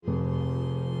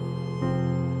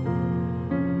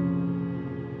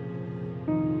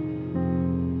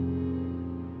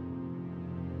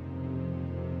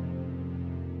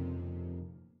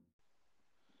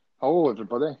Hello,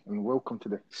 everybody, and welcome to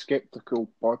the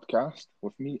Skeptical Podcast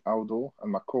with me, Aldo,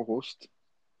 and my co-host.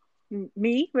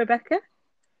 Me, Rebecca.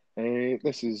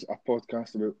 This is a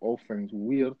podcast about all things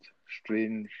weird,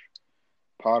 strange,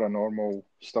 paranormal,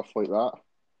 stuff like that.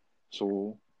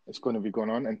 So it's going to be going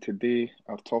on, and today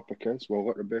our topic is, well,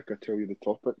 let Rebecca tell you the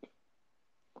topic.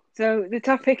 So the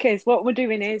topic is what we're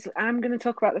doing is I'm going to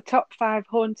talk about the top 5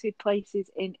 haunted places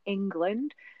in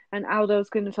England, and Aldo's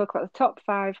going to talk about the top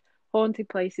 5 haunted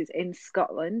places in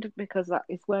Scotland because that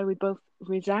is where we both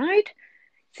reside.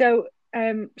 So,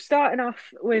 starting off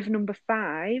with number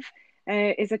 5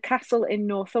 is a castle in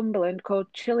Northumberland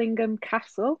called Chillingham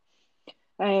Castle.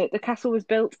 The castle was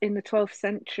built in the 12th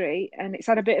century and it's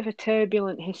had a bit of a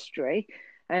turbulent history.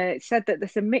 It's said that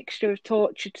there's a mixture of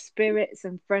tortured spirits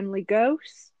and friendly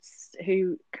ghosts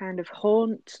who kind of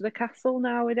haunt the castle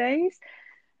nowadays.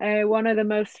 One of the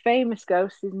most famous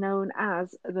ghosts is known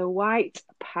as the White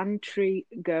Pantry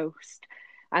Ghost.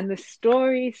 And the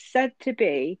story is said to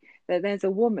be that there's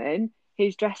a woman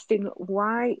who's dressed in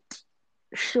white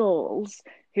shawls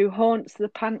who haunts the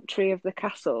pantry of the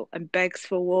castle and begs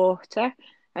for water.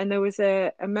 And there was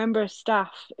a member of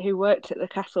staff who worked at the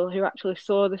castle who actually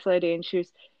saw this lady, and she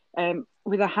was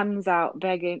with her hands out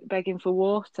begging for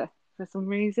water for some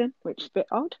reason, which is a bit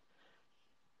odd.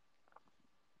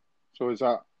 So is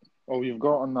that all you've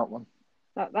got on that one?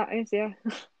 That is, yeah.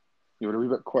 You were a wee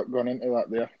bit quick going into that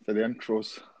there for the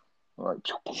intros. Like,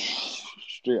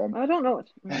 straight in. I don't know.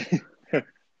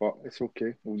 But it's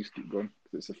okay, we'll just keep going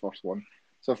because it's the first one.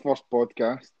 It's our first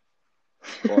podcast.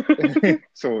 But,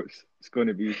 so it's going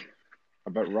to be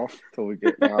a bit rough till we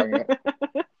get the hang of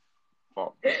it.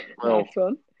 But, well, Nice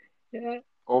one. Yeah.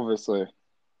 obviously,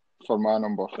 for my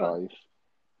number 5,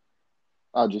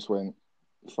 I just went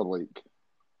for like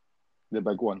the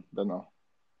big one, didn't I?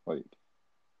 Like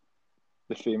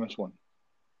the famous one,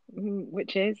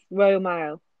 Which is Royal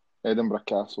Mile. Edinburgh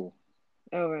Castle.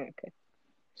 Oh, right, okay.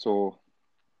 So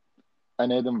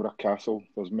in Edinburgh Castle,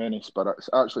 there's many spirits.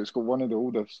 Actually, it's got one of the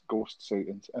oldest ghost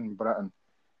sightings in Britain,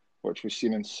 which was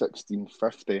seen in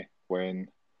 1650 when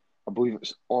I believe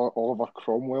it's Oliver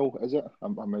Cromwell, is it?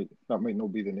 That might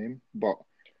not be the name, but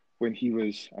when he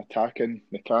was attacking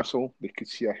the castle, they could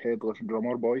see a headless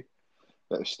drummer boy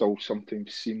that is still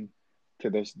sometimes seen to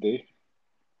this day.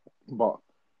 But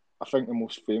I think the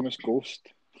most famous ghost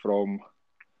from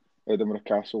Edinburgh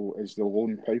Castle is the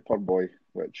Lone Piper Boy,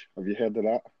 which, have you heard of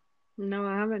that? No,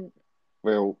 I haven't.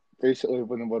 Well, basically,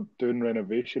 when they were doing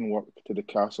renovation work to the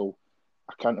castle,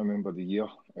 I can't remember the year,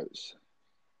 it's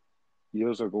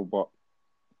years ago, but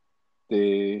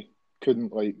they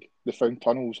couldn't, they found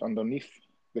tunnels underneath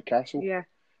the castle Yeah,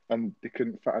 and they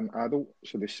couldn't fit an adult,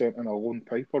 so they sent in a lone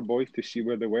piper boy to see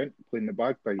where they went, playing the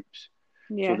bagpipes.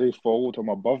 So yeah. they followed him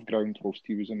above ground whilst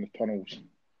he was in the tunnels.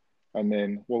 And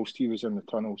then whilst he was in the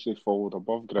tunnels, they followed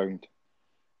above ground,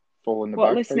 following the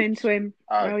What, listening to bagpipes. him?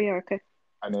 Aye. Oh, yeah, okay.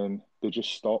 And then they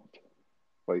just stopped,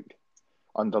 like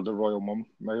under the Royal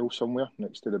Mile somewhere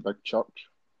next to the big church.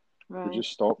 They Right.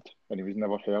 just stopped and he was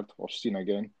never heard or seen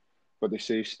again. But they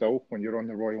say still, when you're on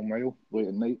the Royal Mile late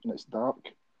at night and it's dark,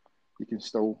 you can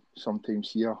still sometimes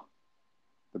hear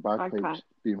the bagpipes Bagpipe.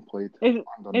 being played Isn't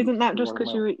underneath that the just Royal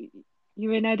because Mile.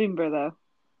 you're in Edinburgh, though?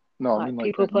 No, I mean Like, like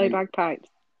people at play night. bagpipes.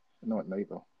 Not at night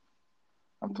though.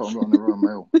 I'm talking about on the Royal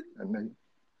Mile at night.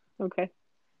 Okay.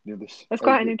 Near this, That's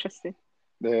quite an interesting.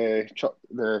 the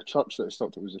church that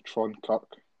stopped it was the Tron Kirk.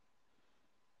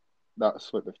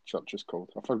 That's what the church is called.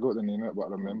 I forgot the name of it, but I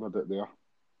remembered it there.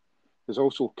 There's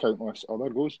also countless other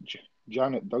ghosts.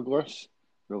 Janet Douglas,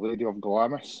 the Lady of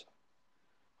Glamis,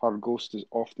 her ghost is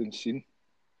often seen.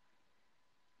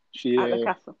 She At the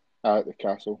castle. at the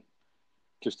castle,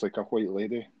 just like a white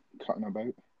lady cutting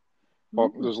about.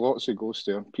 But Mm. there's lots of ghosts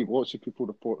there. Lots of people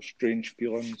report strange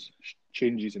feelings,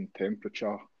 changes in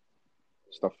temperature,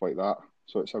 stuff like that.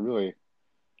 So it's a really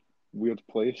weird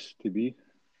place to be.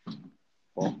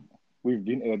 But we've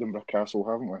been to Edinburgh Castle,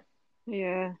 haven't we?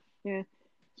 Yeah, yeah.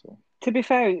 So To be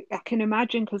fair, I can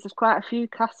imagine because there's quite a few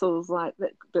castles like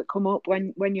that come up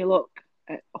when you look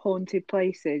at haunted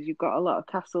places. You've got a lot of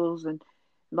castles and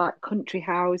like country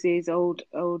houses, old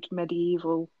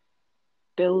medieval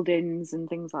buildings and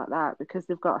things like that because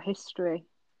they've got history.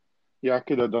 yeah, I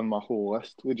could have done my whole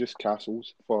list with just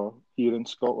castles for here in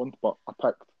Scotland, but I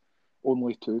picked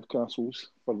only 2 castles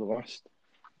for the list.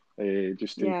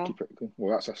 Just to Yeah. keep it clean.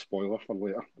 Well, that's a spoiler for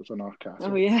later. There's another Oh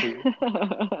castle. yeah.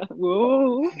 But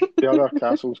Whoa. the other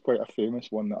castle's quite a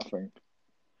famous one that I think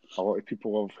a lot of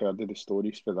people have heard of the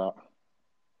stories for that.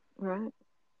 Right.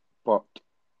 But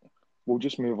we'll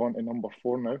just move on to number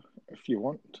 4 now, if you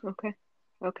want. Okay.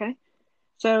 Okay.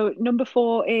 So number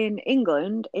 4 in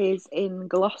England is in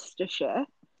Gloucestershire,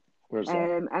 Where's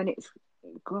that? and it's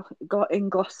got in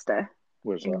Gloucester,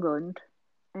 Where's that? England,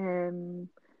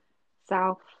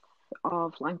 south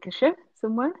of Lancashire,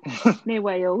 somewhere near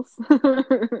Wales,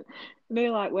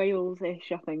 near like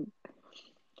Wales-ish, I think.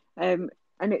 And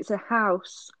it's a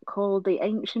house called the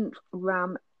Ancient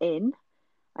Ram Inn,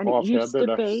 and it Oh, I've heard used of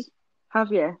to be. this.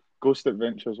 Have you? Ghost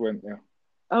Adventures went there.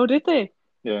 Oh, did they?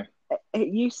 Yeah. It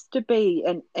used to be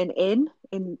an inn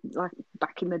in like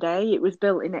back in the day. It was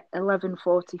built in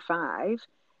 1145,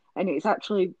 and it's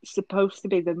actually supposed to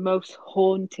be the most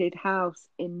haunted house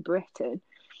in Britain.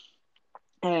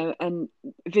 And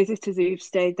visitors who've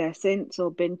stayed there since or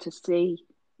been to see,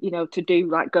 to do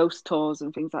like ghost tours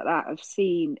and things like that, have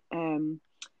seen.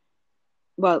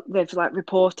 Well, they've like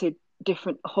reported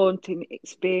different haunting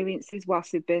experiences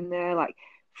whilst they've been there, like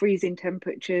freezing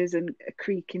temperatures and a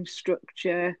creaking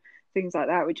structure, things like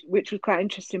that, which was quite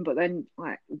interesting. But then,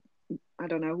 like, I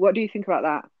don't know, what do you think about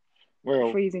that?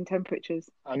 Well, Freezing temperatures.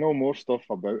 I know more stuff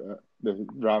about it, the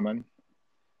ramen.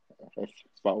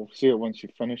 But I'll say it once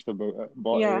you've finished about it.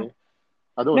 But Yeah.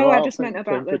 I don't No, know. I I don't just meant think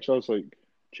about the. temperatures like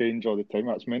change all the time.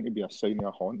 That's meant to be a sign of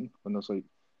a haunting when there's like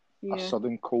a Yeah.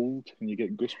 sudden cold and you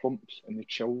get goosebumps and the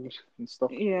chills and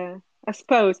stuff. Yeah. I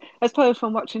suppose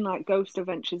from watching like Ghost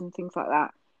Adventures and things like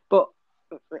that. But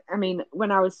I mean, when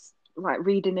I was like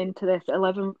reading into this,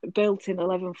 11 built in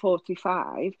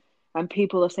 1145, and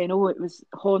people are saying, "Oh, it was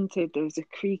haunted. There was a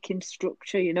creaking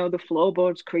structure. The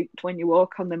floorboards creaked when you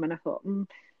walk on them." And I thought,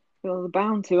 well, they're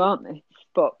bound to, aren't they?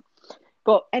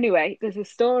 But anyway, there's a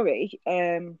story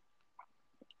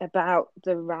about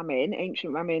the Ramin,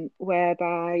 ancient Ramin,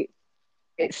 whereby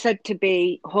it's said to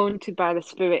be haunted by the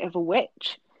spirit of a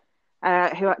witch who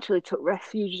actually took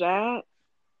refuge there.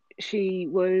 She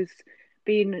was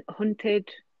being hunted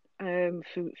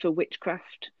for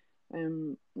witchcraft,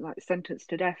 like sentenced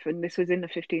to death, and this was in the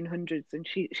 1500s. And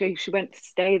she went to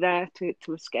stay there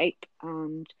to escape,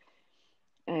 and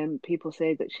people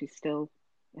say that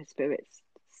her spirit's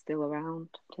still around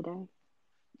today,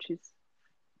 which is.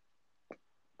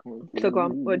 So go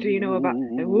on. What do you know about?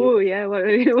 Oh yeah, what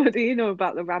do you know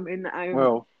about the ramming?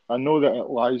 Well, I know that it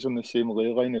lies on the same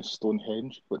ley line as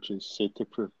Stonehenge, which is said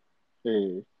to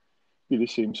be the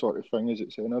same sort of thing as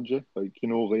its energy. Like,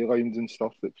 ley lines and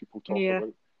stuff that people talk Yeah, about.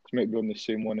 It's meant to be on the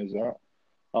same one as that.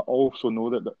 I also know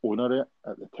that the owner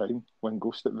at the time, when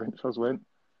Ghost Adventures went,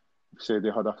 said they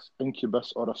had a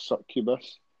incubus or a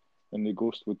succubus, and the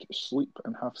ghost would sleep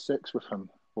and have sex with him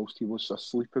whilst he was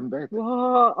asleep in bed.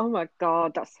 whoa, oh my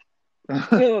God, that's.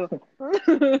 There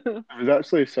was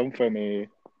actually something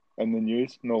in the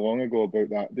news not long ago about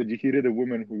that. Did you hear of the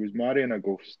woman who was marrying a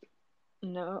ghost?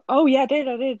 No. Oh yeah, I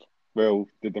did. Well,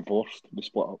 they divorced, they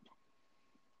split up.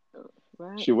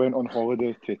 Right. She went on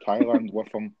holiday to Thailand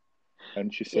with him,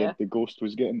 and she said Yeah. the ghost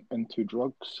was getting into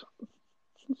drugs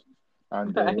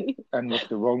and Right. in with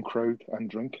the wrong crowd and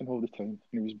drinking all the time.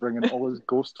 And he was bringing all his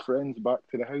ghost friends back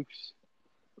to the house.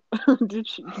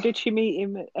 Did she meet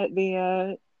him at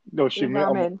No, the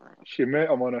ramen? She met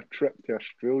him on a trip to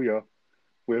Australia,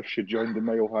 where she joined the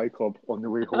Mile High Club on the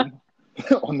way home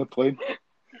on the plane.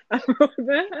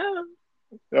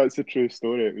 That's a true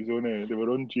story. It was they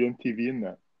were on GMTV and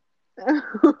that.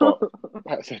 But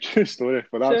that's a true story.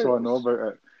 But that's all I So know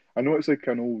about it. I know it's like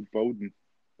an old building,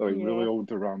 like really yeah. old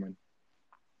ramen.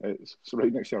 It's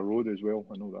right next to a road as well.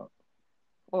 I know that.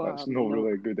 Well, That's not no.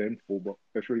 really good info, but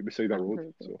it's right beside a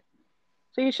road. So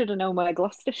So you should have known where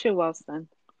Gloucestershire was then.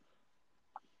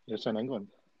 it's in England.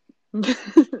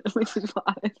 Which is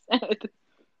what I said.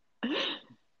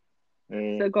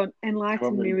 Uh, So go on, do you want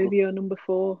enlighten me me to with go? your number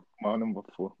 4. My number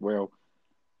 4. Well,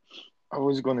 I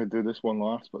was going to do this one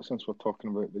last, but since we're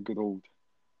talking about the good old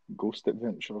Ghost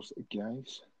Adventures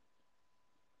guys,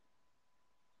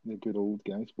 the good old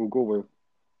guys, we'll go with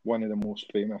one of the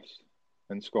most famous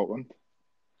in Scotland,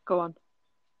 Go on.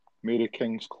 Mary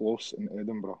King's Close in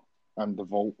Edinburgh, and the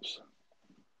Vaults.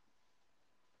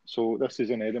 So this is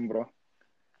in Edinburgh.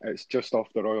 It's just off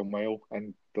the Royal Mile,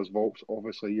 and there's vaults.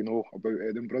 Obviously, you know about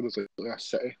Edinburgh. There's like a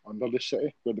city under the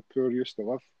city where the poor used to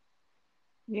live.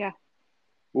 Yeah,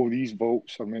 Well, these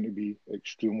vaults are meant to be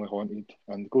extremely haunted,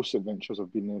 and Ghost Adventures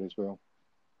have been there as well.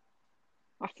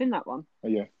 I've seen that one.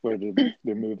 Yeah, where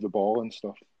they move the ball and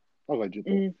stuff,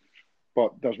 allegedly. Mm.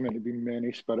 But there's meant to be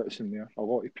many spirits in there. A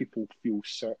lot of people feel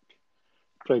sick.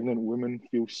 Pregnant women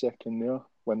feel sick in there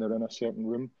when they're in a certain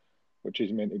room, which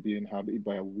is meant to be inhabited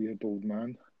by a weird old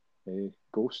man, a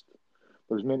ghost.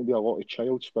 There's meant to be a lot of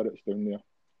child spirits down there.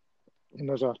 And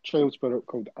there's a child spirit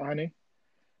called Annie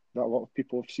that a lot of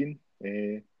people have seen.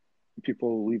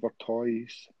 People leave her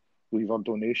toys leave our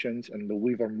donations, and they'll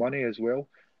leave our money as well.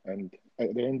 And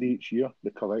at the end of each year, they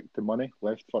collect the money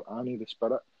left for Annie the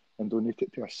Spirit and donate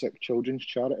it to a sick children's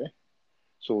charity.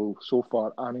 So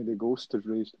far, Annie the Ghost has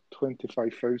raised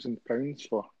 £25,000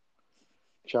 for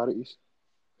charities.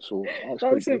 So that's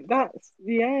quite good.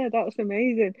 That's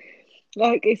amazing.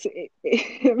 Like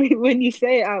I mean, when you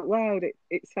say it out loud,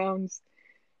 it sounds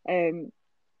a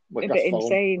Like a bit film.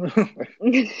 insane.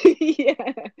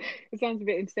 Yeah, it sounds a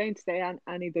bit insane to say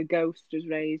Annie the Ghost has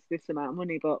raised this amount of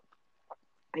money, but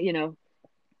you know,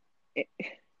 it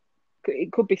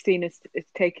could be seen as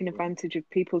taking advantage of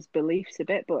people's beliefs a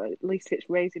bit, but at least it's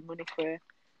raising money for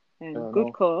a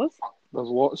good cause. There's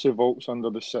lots of vaults under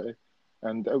the city,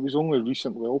 and it was only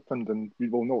recently opened, and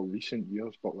well, not recent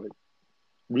years, but like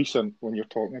recent when you're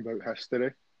talking about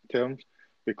history terms,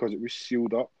 because it was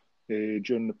sealed up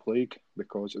during the plague,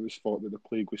 because it was thought that the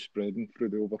plague was spreading through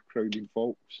the overcrowded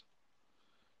vaults.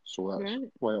 So that's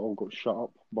why it all got shut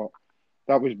up. But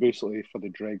that was basically for the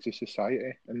dregs of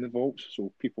society in the vaults,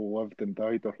 so people lived and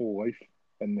died their whole life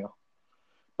in there.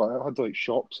 But it had like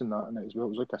shops and that in it as well. It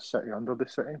was like a city under the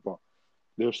city, but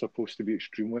they're supposed to be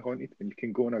extremely haunted, and you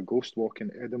can go on a ghost walk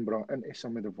in Edinburgh into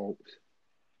some of the vaults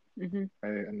in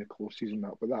the closes and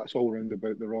that. But that's all round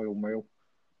about the Royal Mile.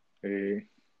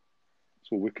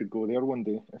 So we could go there one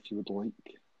day if you would like.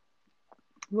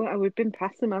 Well, we've been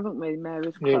past them, haven't we,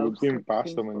 Mary's Close? Yeah, we've been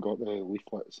past them and got the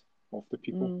leaflets off the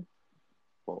people.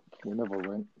 But we never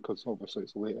went because obviously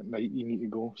it's late at night you need to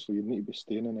go, so you need to be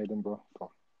staying in Edinburgh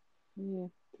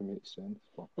to make sense.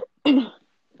 But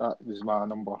that was my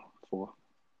number 4.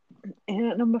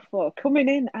 And at number 4, coming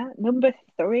in at number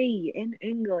 3 in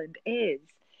England is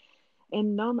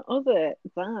in none other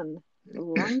than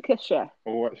Lancashire.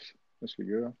 Oh, that's for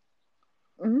you.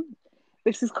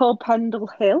 This is called Pendle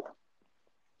Hill.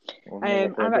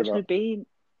 I've actually been,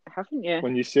 haven't you?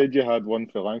 When you said you had one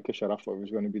for Lancashire, I thought it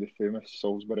was going to be the famous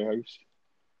Salisbury House.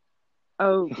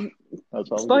 Oh,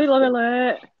 spoiler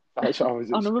alert! That's what I was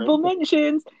expecting. Honourable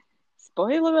mentions.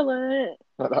 Spoiler alert!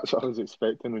 That's what I was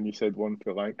expecting when you said one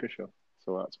for Lancashire.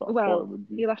 So that's what I thought it would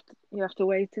be. You'll have to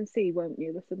wait and see, won't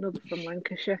you? There's another from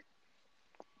Lancashire.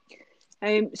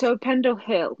 So Pendle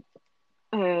Hill.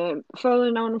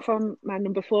 Following on from my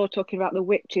number 4, talking about the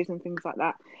witches and things like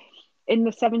that. In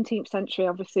the 17th century,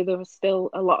 obviously, there was still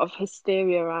a lot of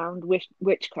hysteria around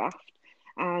witchcraft,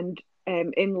 and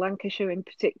in Lancashire in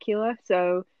particular.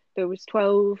 So there was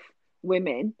 12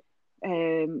 women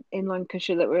in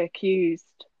Lancashire that were accused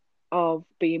of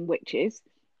being witches,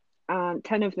 and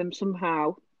 10 of them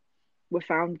somehow were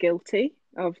found guilty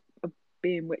of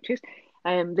being witches.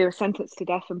 They were sentenced to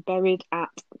death and buried at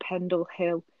Pendle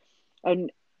Hill.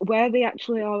 And where they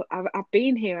actually are, I've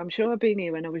been here. I'm sure I've been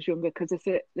here when I was younger, because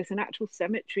there's an actual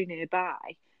cemetery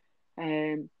nearby,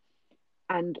 and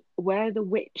where the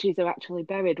witches are actually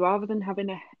buried, rather than having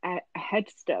a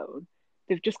headstone,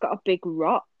 they've just got a big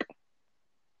rock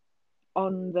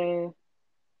on the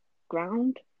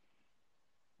ground.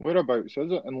 Whereabouts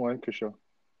is it in Lancashire?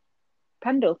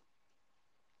 Pendle.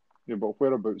 Yeah, but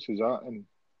whereabouts is that in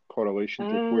correlation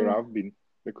to where I've been?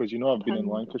 Because I've been in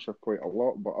Lancashire quite a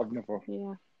lot, but I've never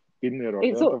been there or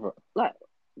heard of it. Like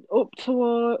up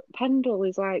to Pendle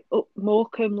is like up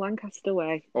Morecambe, Lancaster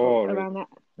way. Oh, around right.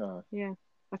 that. Yeah,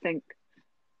 I think.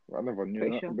 I never knew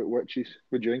that about witches.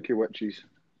 What do you think of witches? Do you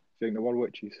think there were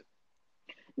witches?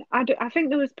 I think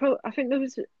there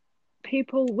was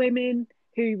people, women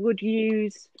who would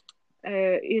use,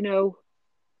 like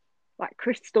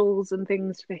crystals and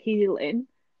things for healing.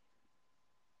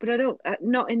 But I don't,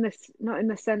 not in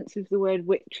the sense of the word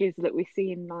witches that we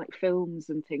see in like films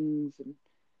and things. And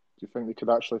do you think they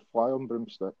could actually fly on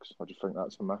broomsticks, or do you think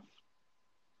that's a myth?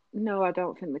 No, I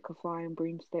don't think they could fly on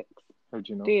broomsticks. How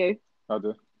do you know? Do you? I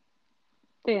do.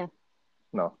 Do you?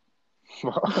 No.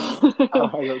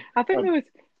 I think there was.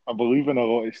 I believe in a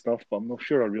lot of stuff, but I'm not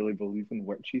sure I really believe in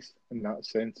witches in that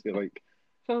sense. They like.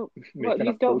 So, what,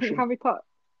 you don't think Harry Potter?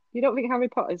 You don't think Harry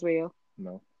Potter's real?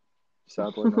 No,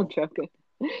 sadly not. I'm joking.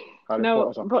 Harry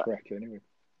Potter's a prick anyway.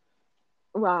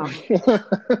 Wow.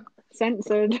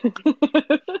 Censored.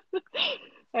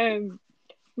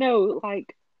 No,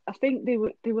 like I think they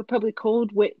were probably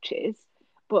called witches,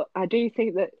 but I do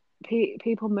think that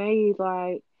people made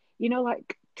like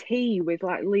like tea with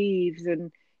like leaves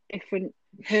and different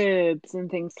herbs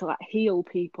and things to like heal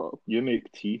people. You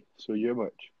make tea, so you're a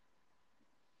witch.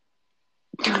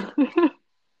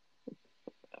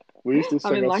 We used to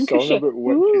sing a song about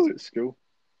witches at school,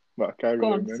 but I can't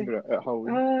really remember it at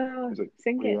Halloween. It was like,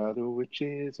 sing we are the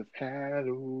witches of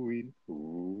Halloween.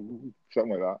 Ooh,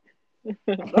 something like that.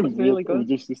 That's really good. We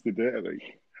just used to do it at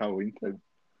like Halloween time.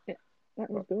 That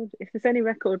was But good. If there's any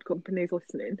record companies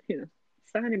listening,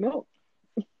 sign him up.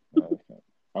 uh,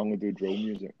 I only do drill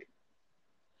music.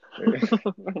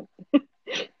 Eh,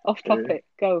 Off eh, topic.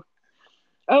 Go.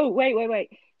 Oh, wait.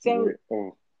 So wait,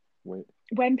 oh, wait.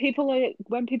 when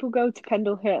people go to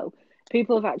Pendle Hill,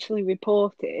 people have actually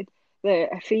reported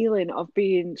a feeling of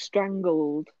being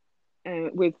strangled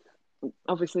with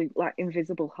obviously like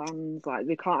invisible hands, like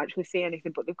they can't actually see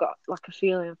anything, but they've got like a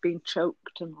feeling of being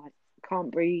choked and like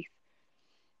can't breathe.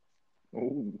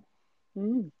 Oh,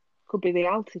 Mm. Could be the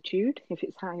altitude if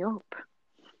it's high up.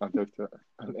 I doubt it.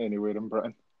 Anywhere in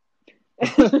Britain.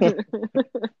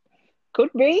 Could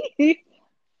be.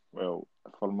 Well,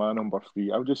 for my number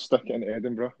three, I'll just stick it in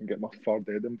Edinburgh and get my third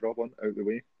Edinburgh one out of the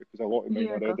way because a lot of mine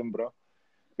Yeah, are go. Edinburgh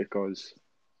because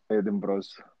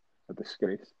Edinburgh's a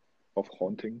disgrace of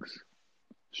hauntings.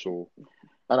 So,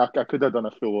 and I could have done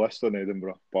a full list on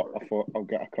Edinburgh, but I thought I'll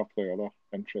get a couple of other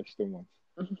interesting ones.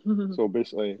 So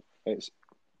basically, it's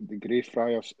the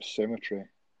Greyfriars Cemetery.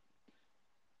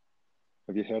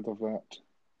 Have you heard of that?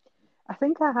 I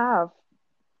think I have,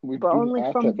 We've but been only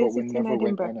at from it, but we visiting never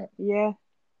went Edinburgh. in it. Yeah,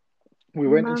 We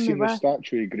went and remind me seen the where.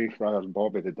 statue of Greyfriars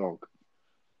Bobby the dog.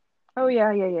 Oh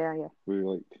yeah. We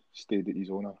like stayed at his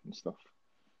owner and stuff.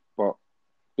 But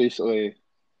basically,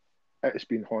 it's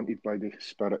been haunted by the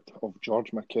spirit of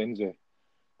George Mackenzie,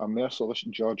 a merciless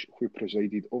judge who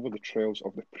presided over the trials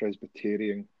of the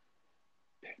Presbyterian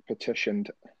petitioned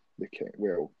the king.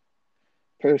 Well,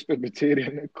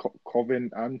 Presbyterian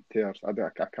Covenanters.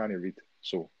 I can't read.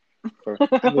 So in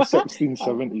the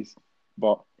 1670s,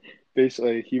 but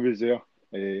basically he was there,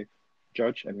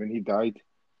 judge, and when he died,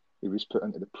 he was put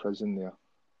into the prison there.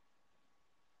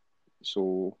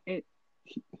 So It,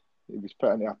 he was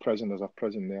put into a prison. There's a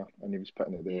prison there, and he was put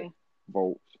into the yeah.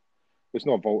 vaults. It's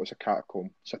not a vault; it's a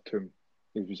catacomb. It's a tomb.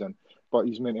 He was in, but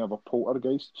he's meant to have a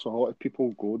poltergeist, so a lot of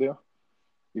people go there.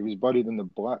 He was buried in the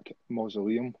Black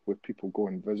Mausoleum, where people go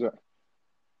and visit.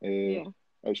 Yeah.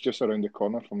 It's just around the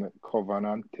corner from the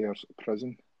Covenanters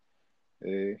prison.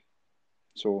 Uh,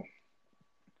 so,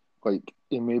 like,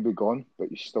 he may be gone, but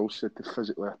he's still said to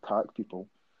physically attack people.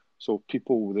 So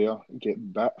people there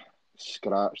get bit,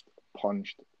 scratched,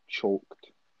 punched, choked.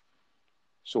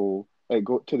 So it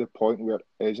got to the point where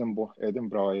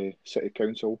Edinburgh City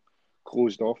Council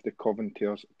closed off the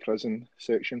Covenanters prison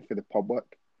section for the public.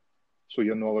 So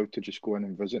you're not allowed to just go in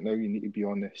and visit now. You need to be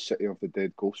on the City of the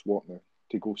Dead Ghost Walk now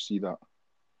to go see that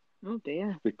Oh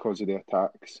dear. because of the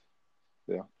attacks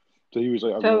there. So he was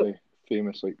like a So really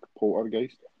famous like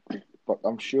poltergeist. But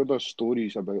I'm sure there's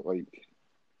stories about like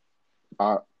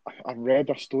I I read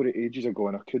a story ages ago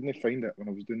and I couldn't find it when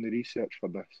I was doing the research for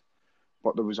this.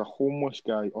 But there was a homeless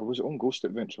guy, or was it on Ghost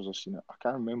Adventures? I seen it. I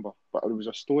can't remember. But there was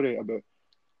a story about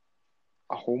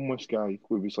a homeless guy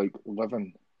who was like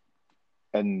living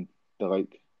in the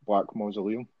like Black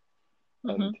Mausoleum,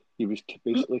 mhm. and he was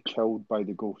basically killed by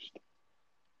the ghost.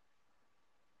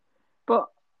 But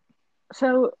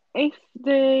so if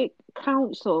the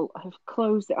council have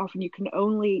closed it off and you can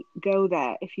only go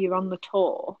there if you're on the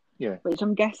tour, Yeah, which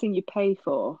I'm guessing you pay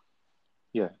for,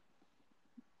 yeah.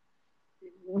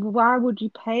 why would you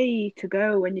pay to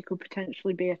go when you could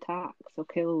potentially be attacked or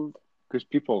killed? Because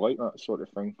people like that sort of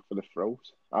thing for the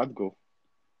thrills. I'd go.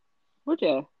 Would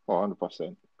you?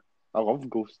 100%. I love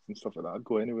ghosts and stuff like that. I'd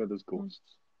go anywhere there's Mm.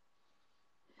 ghosts.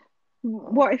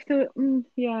 What if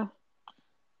yeah,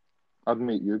 I'd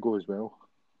make you go as well.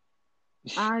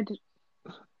 I'd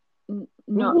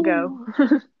not go.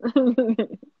 Woo!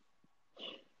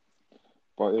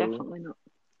 But Definitely not.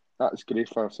 that's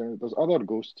Greyfriar Cemetery. There's other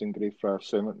ghosts in Greyfriar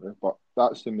Cemetery, but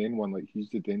that's the main one. Like, he's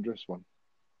the dangerous one.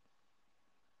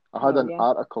 I had Oh an yeah.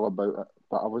 article about it,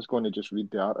 but I was going to just read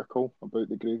the article about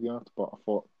the graveyard, but I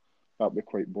thought that'd be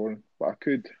quite boring. But I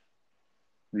could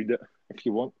read it if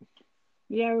you want.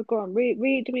 Yeah, go on. Read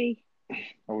me.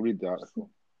 I'll read the article.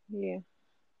 Yeah.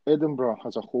 Edinburgh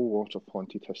has a whole lot of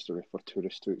haunted history for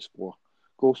tourists to explore.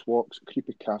 Ghost walks,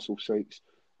 creepy castle sites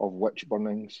of witch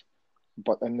burnings,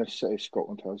 but in this city,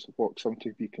 Scotland has what some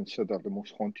to be considered the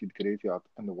most haunted graveyard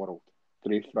in the world,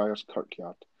 Greyfriars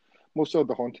Kirkyard. Most of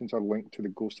the hauntings are linked to the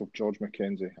ghost of George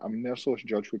Mackenzie, a merciless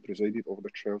judge who presided over the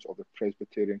trials of the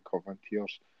Presbyterian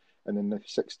Covenanters, and in the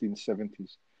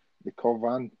 1670s, the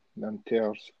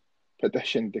Covenanters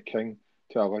petitioned the king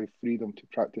to allow freedom to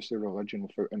practice their religion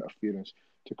without interference.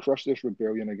 To crush this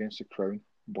rebellion against the crown,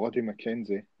 Bloody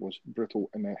Mackenzie was brutal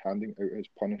in handing out his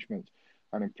punishments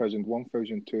and imprisoned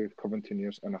 1,002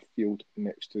 Covenanters in a field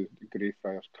next to the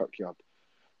Greyfriars Kirkyard.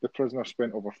 The prisoners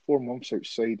spent over 4 months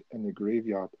outside in the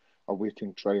graveyard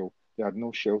awaiting trial. They had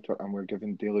no shelter and were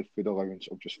given daily food allowance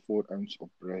of just 4 ounces of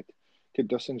bread.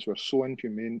 Conditions were so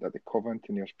inhumane that the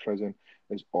Covenanters prison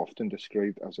is often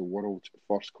described as the world's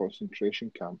first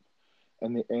concentration camp.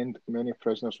 In the end, many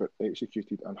prisoners were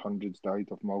executed and hundreds died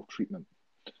of maltreatment.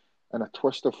 In a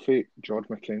twist of fate, George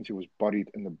Mackenzie was buried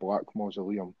in the Black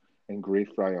Mausoleum in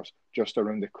Greyfriars, just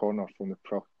around the corner from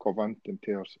the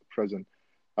Covenanters prison.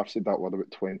 I've said that word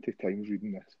about 20 times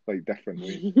reading this, like different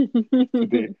ways.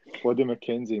 Today, Bloody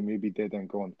Mackenzie may be dead and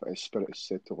gone, but his spirit is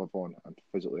said to live on and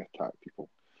physically attack people.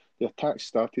 The attack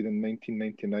started in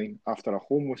 1999 after a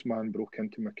homeless man broke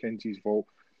into Mackenzie's vault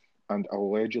and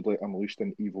allegedly unleashed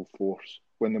an evil force.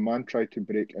 When the man tried to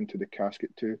break into the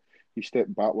casket too, he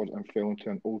stepped backwards and fell into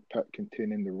an old pit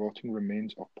containing the rotting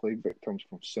remains of plague victims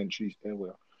from centuries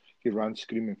earlier. He ran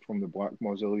screaming from the Black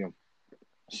Mausoleum.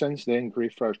 Since then,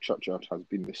 Greyfriars Churchyard has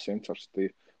been the centre stay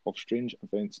of strange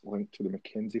events linked to the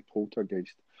Mackenzie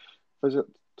poltergeist.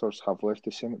 Visitors have left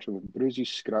the cemetery with bruises,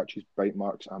 scratches, bite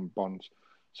marks, and burns.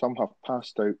 Some have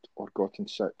passed out or gotten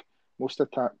sick. Most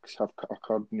attacks have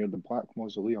occurred near the Black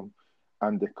Mausoleum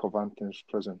and the Covenanters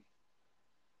prison.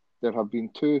 There have been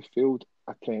 2 failed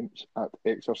attempts at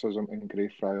exorcism in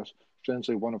Greyfriars.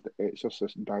 Strangely, one of the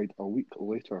exorcists died a week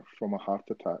later from a heart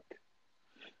attack.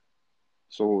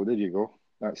 So there you go.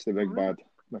 That's the big bad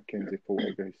Mackenzie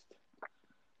poltergeist.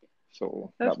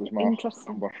 So that was my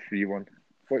number 3 one.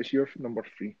 What's your number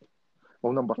 3?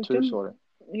 Well, number 2, sorry.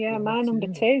 Yeah, my number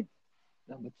 2.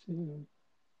 Number 2.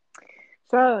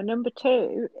 So number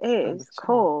 2 is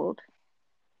called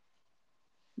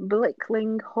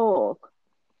Blickling Hall,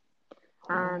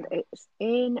 and it's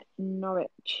in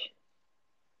Norwich.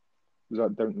 Is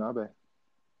that Downton Abbey?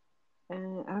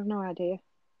 I have no idea.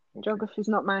 Okay. Geography's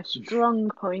not my strong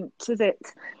point, is it?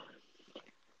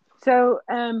 So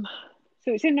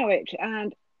it's in Norwich,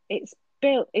 and it's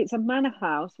built. It's a manor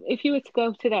house. If you were to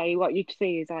go today, what you'd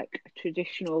see is like a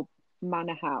traditional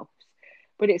manor house,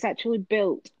 but it's actually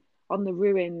built on the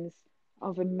ruins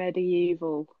of a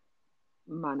medieval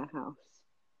manor house,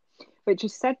 which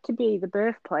is said to be the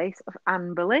birthplace of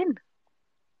Anne Boleyn.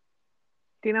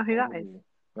 Do you know who that is?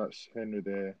 That's Henry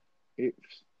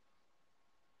VIII's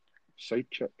side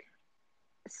chick.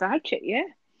 Side chick, yeah.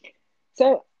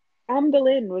 So Anne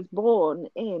Boleyn was born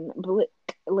in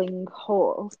Blickling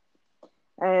Hall,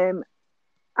 and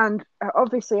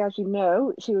obviously, as you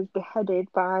know, she was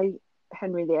beheaded by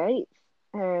Henry VIII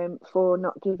for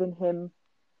not giving him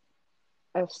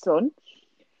a son.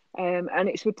 And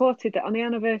it's reported that on the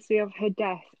anniversary of her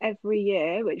death every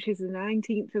year, which is the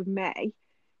 19th of May,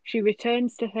 she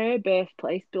returns to her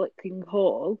birthplace, Blickling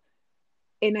Hall,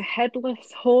 in a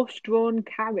headless horse-drawn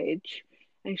carriage,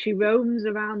 and she roams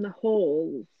around the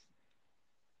halls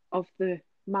of the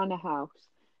manor house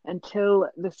until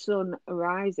the sun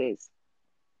arises.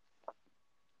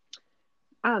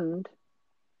 And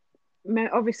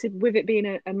obviously, with it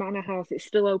being a manor house, it's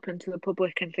still open to the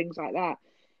public and things like that.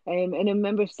 And a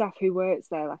member of staff who works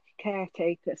there, like a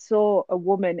caretaker, saw a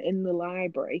woman in the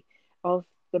library of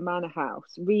the manor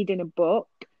house reading a book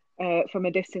from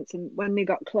a distance. And when they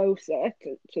got closer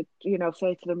to say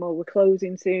to them, "Oh, we're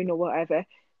closing soon" or whatever,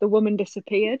 the woman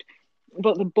disappeared.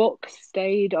 But the book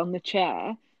stayed on the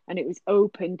chair, and it was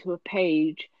open to a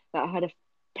page that had a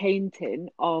painting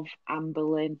of Anne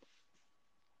Boleyn.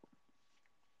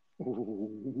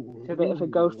 It's a bit of a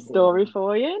ghost story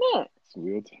for you, isn't it? It's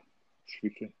weird. It's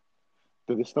freaky.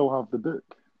 Do they still have the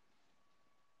book?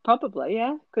 Probably,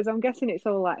 yeah. Because I'm guessing it's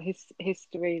all like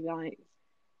history, like,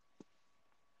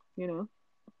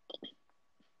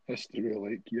 History,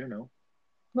 like,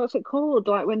 What's it called?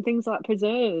 Like when things are like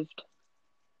preserved.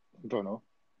 I don't know.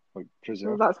 Like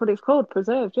preserved. Well, that's what it's called,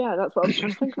 preserved. Yeah, that's what I was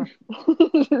trying to think of.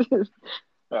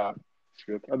 Yeah, it's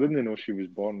good. I didn't know she was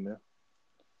born there.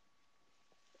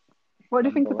 What do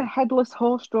you think of the headless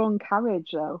horse-drawn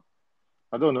carriage, though?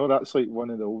 I don't know. That's like one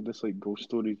of the oldest like ghost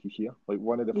stories you hear. Like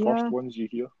one of the first ones you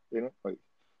hear. Like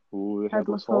the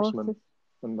headless horseman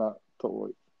and that.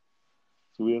 Totally.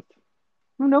 It's weird.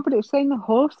 Well, no, but it was saying the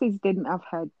horses didn't have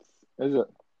heads. Is it?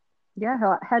 Yeah,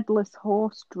 like headless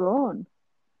horse-drawn.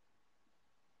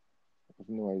 I have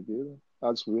no idea.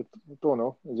 That's weird. I don't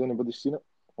know. Has anybody seen it?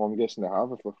 Well, I'm guessing they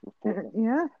have if we're reporting it.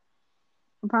 Yeah.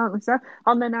 Apparently so.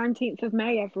 On the 19th of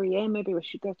May every year, maybe we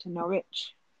should go to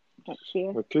Norwich next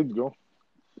year. We could go.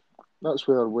 That's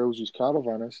where Wells's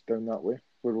caravan is, down that way,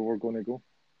 where we were going to go.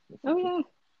 Oh, yeah.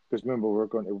 Because remember, we were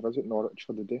going to visit Norwich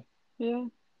for the day. Yeah.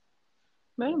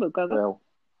 Maybe we'll go there. Well,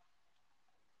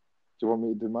 do you want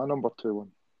me to do my number 2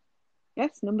 one?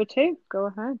 Yes, number 2. Go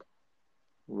ahead.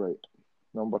 Right.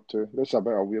 Number 2. This is a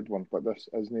bit of a weird one, but this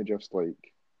isn't just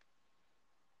like...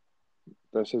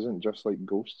 This isn't just like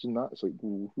ghosts and that. It's like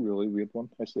a really weird one.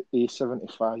 It's the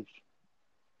A75.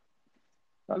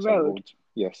 That's a road? road.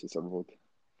 Yes, it's a road.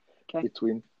 Okay.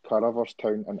 Between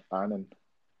Carriverstown and Annan.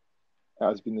 It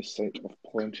has been the site of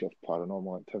plenty of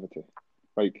paranormal activity.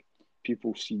 Like,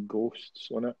 people see ghosts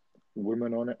on it,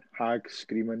 women on it, hags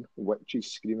screaming,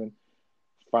 witches screaming,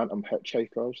 phantom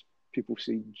hitchhikers. People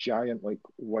see giant, like,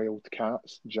 wild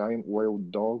cats, giant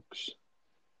wild dogs,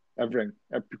 everything.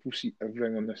 People see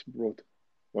everything on this road.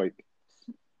 Like,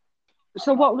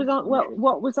 So what was on honestly.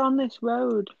 what was on this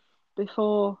road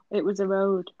before it was a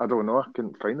road? I don't know, I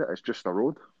couldn't find it. It's just a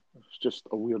road. It's just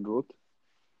a weird road.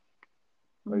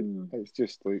 Like, Mm. it's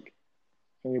just like,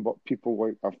 but people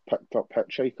like have picked up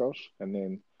hitchhikers, and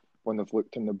then when they've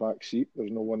looked in the back seat,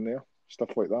 there's no one there.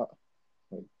 Stuff like that.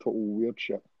 Like, total weird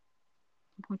shit.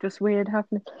 Just weird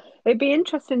happening. It'd be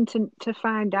interesting to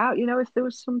find out, if there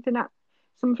was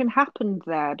something happened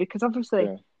there, because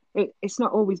obviously Yeah, it's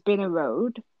not always been a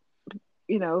road.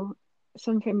 You know,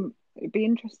 something. It'd be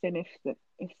interesting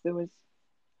if there was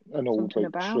an old something like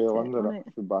about trail it under on it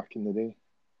it. from back in the day.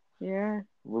 Yeah.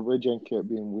 We're junkie it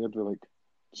being weird. We like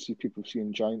see people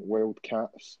seeing giant wild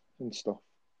cats and stuff.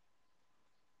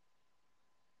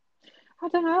 I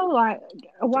don't know, like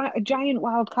a giant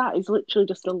wild cat is literally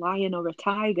just a lion or a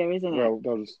tiger, isn't it?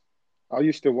 Well, I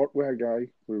used to work with a guy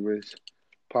who was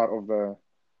part of the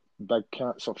Big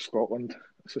Cats of Scotland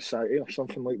Society or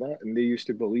something like that, and they used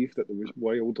to believe that there was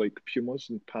wild like pumas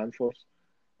and panthers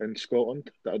in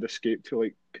Scotland that had escaped to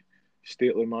like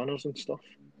stately manners and stuff.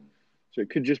 So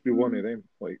it could just be one Mm, of them,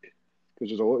 like, because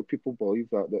there's a lot of people believe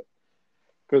that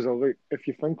because like if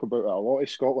you think about it, a lot of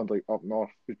Scotland, like up north,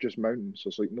 is just mountains.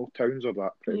 There's like no towns or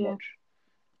that pretty yeah. much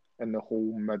in the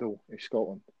whole middle of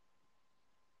Scotland.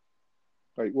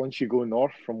 Like once you go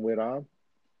north from where I am,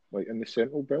 like in the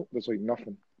central belt, there's like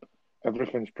nothing.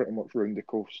 Everything's pretty much round the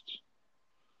coasts.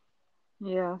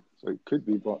 Yeah. So it could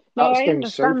be, but No, that's I down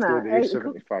south understand though,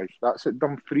 that. the A75. That's at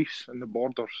Dumfries and the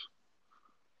borders.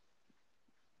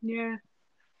 Yeah.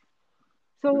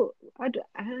 The- So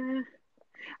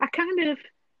I kind of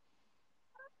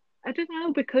I don't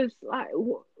know, because like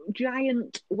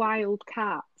giant wild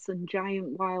cats and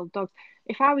giant wild dogs.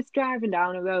 If I was driving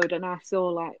down a road and I saw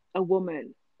like a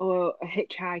woman or a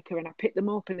hitchhiker and I picked them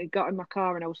up and they got in my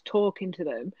car and I was talking to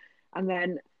them, and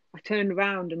then I turned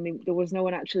around and there was no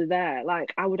one actually there,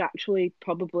 like I would actually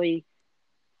probably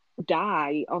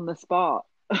die on the spot.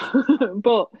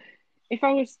 But if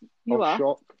I was, you Of are,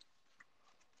 shock.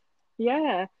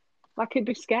 yeah, like it'd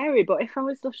be scary. But if I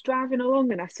was just driving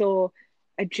along and I saw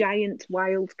a giant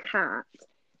wild cat,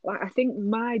 like I think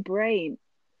my brain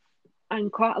and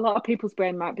quite a lot of people's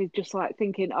brain might be just like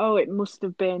thinking, oh, it must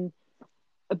have been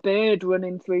a bird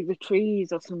running through the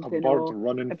trees or A something, bird or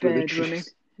running a through the bird running.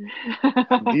 trees.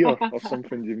 A deer or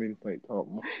something, do you mean? Like,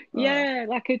 oh, Yeah,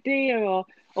 like a deer or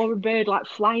a bird like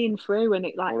flying through and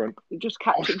or an it just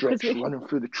catches because ostrich if running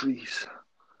through the trees.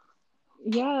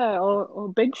 yeah,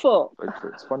 or Bigfoot.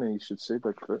 Bigfoot. It's funny you should say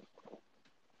Bigfoot.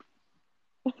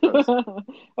 That's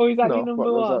Oh, is that your no, but number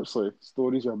there's one? actually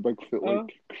stories of a Oh,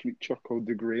 Bigfoot-like creature called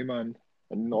the Grey Man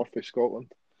in north of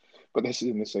Scotland. But this is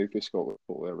in the south of Scotland,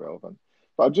 totally irrelevant.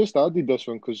 But I just added this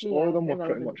one because all of yeah, them were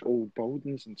pretty irrelevant. much old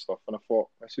buildings and stuff, and I thought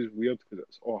this is weird because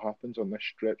it all happens on this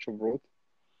stretch of road.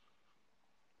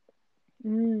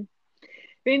 Mm.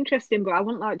 Be interesting, but I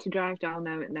wouldn't like to drive down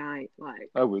there at night. Like,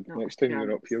 I would. not Next a time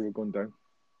you're up chance. here, we're going down.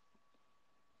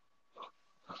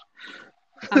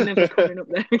 I'm never coming up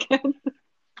there again.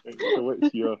 So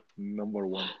what's your number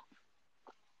one?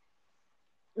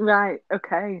 Right,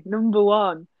 okay. Number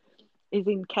one is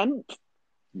in Kent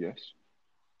Yes.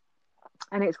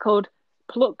 and it's called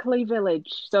Pluckley Village.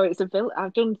 So it's a village.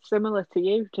 I've done similar to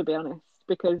you, to be honest,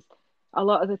 because a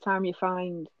lot of the time you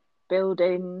find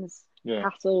buildings, Yeah.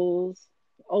 castles,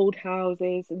 old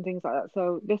houses, and things like that.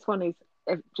 So this one is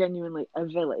genuinely a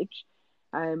village.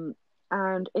 Um,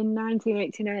 and in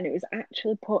 1989, it was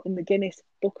actually put in the Guinness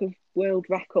Book of World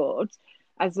Records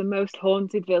as the most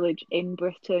haunted village in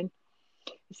Britain.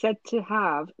 Said to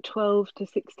have 12 to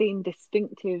 16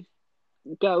 distinctive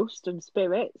ghosts and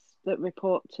spirits that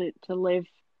report to live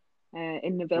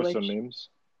in the What's their village names?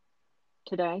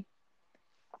 today.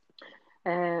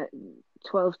 Uh,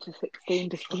 12 to 16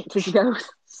 distinctive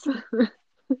ghosts.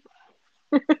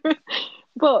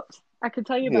 But I can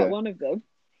tell you about Yeah. one of them.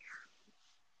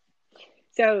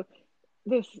 So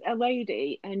there's a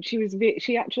lady, and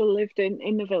she actually lived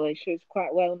in the village. She was quite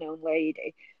a well known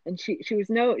lady, and she was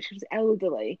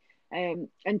elderly. And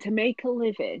to make a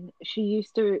living, she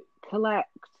used to collect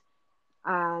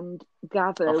and I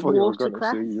gather thought you were going to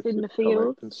say you watercress used in to the collect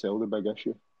fields. and sell the big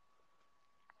issue.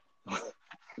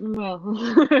 Well,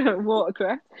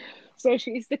 watercress. So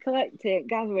she used to collect it,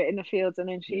 gather it in the fields, and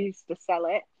then she Yeah. used to sell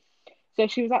it. So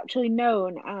she was actually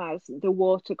known as the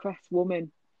Watercress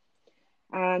Woman.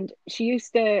 And she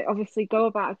used to obviously go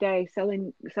about a day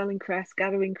selling cress,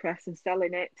 gathering cress and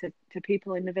selling it to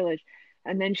people in the village.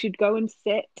 And then she'd go and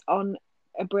sit on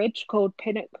a bridge called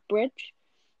Pinnock Bridge.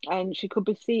 And she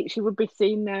would be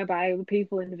seen there by other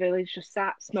people in the village, just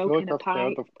sat I feel like smoking a I've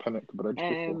heard pipe. of Pinnock Bridge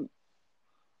before. Um,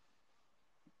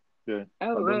 Yeah,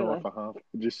 oh I don't know really? if I have.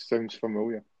 It just sounds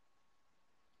familiar.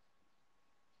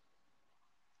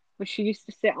 Well, she used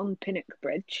to sit on Pinnock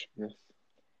Bridge, Yes.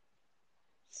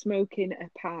 smoking a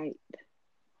pipe.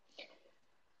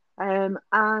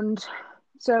 And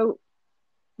so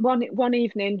one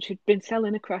evening she'd been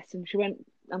selling a cress and she went,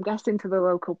 I'm guessing, to the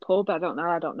local pub. I don't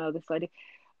know this lady,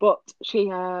 but she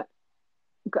had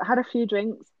a few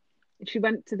drinks. She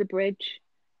went to the bridge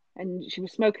and she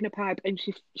was smoking a pipe and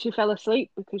she fell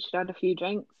asleep because she'd had a few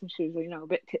drinks and she was, a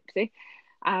bit tipsy.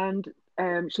 And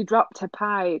she dropped her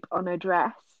pipe on her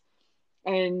dress,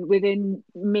 and within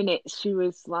minutes she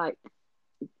was like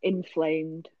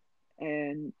inflamed,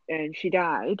 and she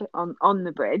died on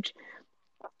the bridge.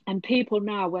 And people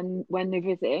now, when they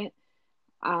visit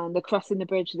and they're crossing the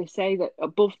bridge, they say that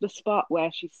above the spot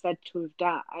where she's said to have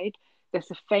died, there's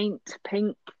a faint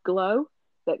pink glow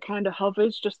that kind of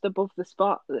hovers just above the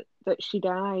spot that she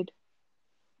died.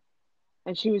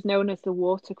 And she was known as the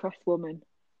Watercress Woman.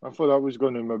 I thought that was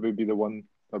going to maybe be the one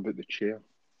about the chair.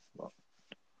 But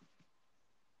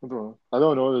I don't know. I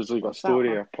don't know. There's like a What's that story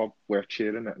one? of a pub with a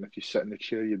chair in it, and if you sit in the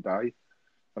chair, you die.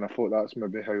 And I thought that's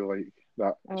maybe how like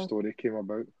that Oh, story came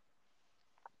about.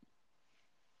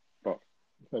 But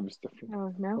it was different.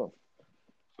 oh no.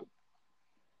 Oh,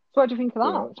 So what do you think of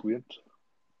yeah, that? that's weird.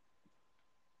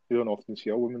 You don't often see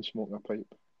a woman smoking a pipe.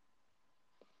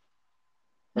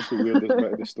 That's the weirdest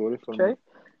bit of the story for me.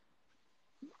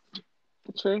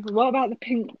 True, true. What about the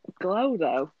pink glow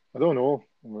though? I don't know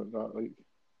about that. Like,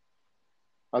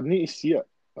 I'd need to see it.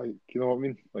 Like, you know what I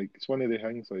mean? Like, it's one of the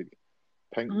things, like,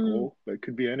 pink Mm, glow. But it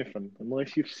could be anything.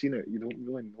 Unless you've seen it, you don't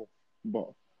really know. But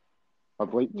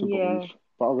I'd like to believe. yeah,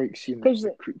 But I like seeing because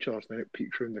the creatures, and then it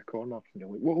peeks around the corner, and you're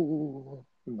like, whoa, whoa, whoa, whoa,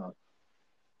 and that.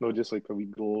 Not just like a wee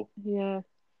glow, yeah,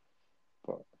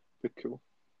 but it'd be cool.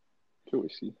 Cool to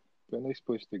see. Be a nice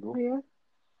place to go. yeah.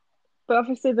 But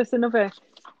obviously, there's another,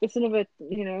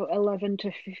 11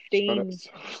 to 15 Spirits.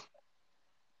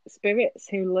 spirits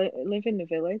who live in the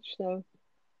village. So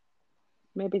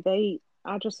maybe they.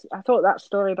 I thought that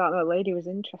story about that lady was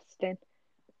interesting.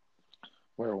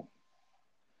 Well,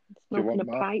 do you Smoking want a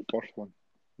my pipe. first one?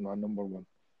 My number one.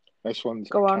 This one's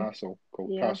a Go on. castle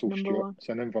called Yeah, Castle number Stuart. one. It's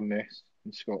in Inverness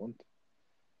in Scotland.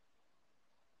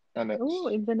 And Oh,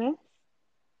 it's Inverness.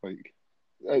 like,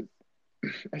 it,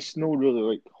 it's not really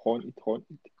like haunted.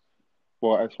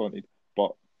 Well, it is haunted,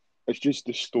 but it's just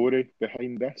the story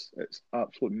behind this. It's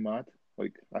absolutely mad,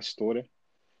 like a story.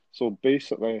 So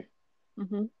basically,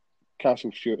 Mhm.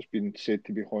 Castle Stuart's been said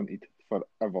to be haunted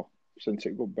forever since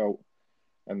it got built,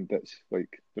 and it's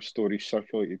like the story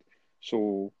circulated.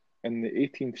 So in the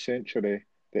 18th century,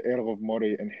 the Earl of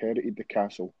Moray inherited the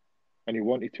castle, and he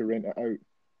wanted to rent it out,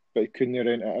 but he couldn't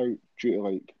rent it out due to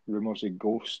like rumours of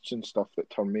ghosts and stuff that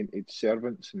tormented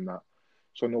servants and that.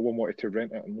 So no one wanted to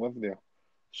rent it and live there.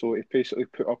 So he basically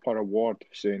put up a reward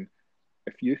saying,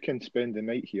 if you can spend the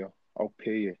night here, I'll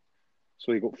pay you.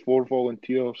 So he got four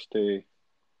volunteers to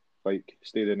like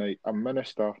stay the night: a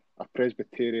minister, a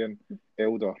Presbyterian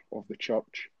elder of the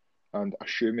church, and a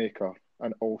shoemaker,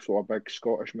 and also a big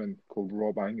Scottishman called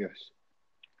Rob Angus.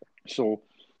 So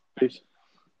that's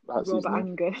Rob his name.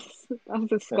 Angus. That's a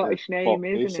It is. Scottish But name,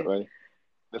 isn't it? basically,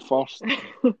 the first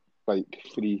like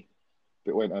three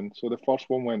that went in. So the first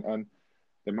one went in,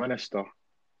 the minister,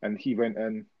 and he went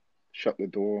in, shut the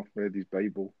door, read his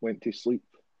Bible, went to sleep,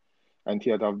 and he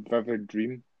had a vivid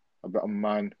dream about a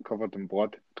man covered in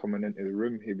blood coming into the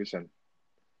room he was in.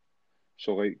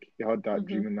 So like he had that Mhm.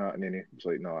 dream and that, and then he was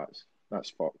like, "No, that's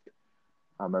fucked.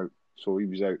 I'm out." So he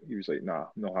was out. He was like, "Nah,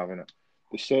 I'm not having it."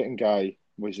 The second guy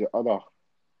was the other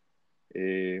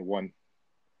one,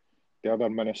 the other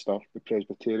minister, the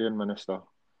Presbyterian minister.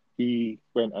 He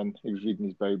went in. He was reading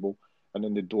his Bible, and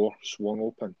then the door swung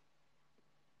open,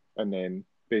 and then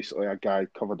basically a guy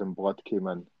covered in blood came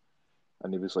in,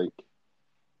 and he was like,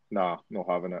 "Nah, not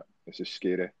having it. This is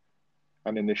scary."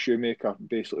 And then the shoemaker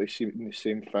basically seen the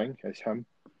same thing as him,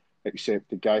 except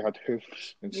the guy had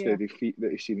hoofs Yeah. instead of feet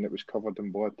that he seen that was covered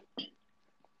in blood.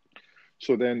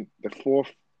 So then the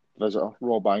fourth visitor,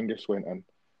 Rob Angus, went in.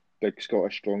 Big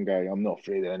Scottish strong guy. I'm not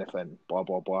afraid of anything. Blah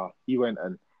blah blah. He went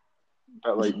in, a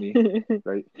bit like me,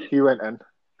 right? He went in,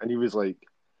 and he was like,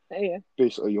 Yeah.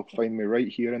 basically, you'll find me right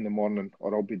here in the morning,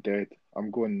 or I'll be dead.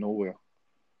 I'm going nowhere.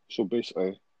 So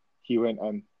basically, he went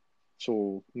in,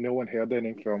 So no one heard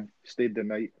anything from him. Stayed the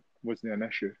night, wasn't an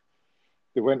issue.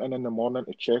 They went in the morning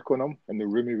to check on him, and the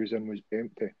room he was in was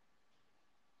empty.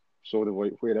 So they were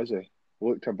like, "Where is he?"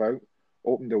 Looked about,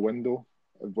 opened the window.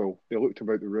 Well, they looked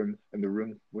about the room, and the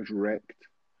room was wrecked.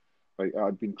 Like it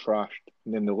had been trashed.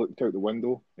 And then they looked out the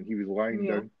window, and he was lying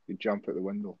Yeah. down. He'd jump out the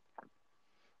window,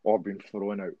 or been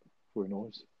thrown out. Who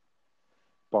knows?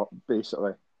 But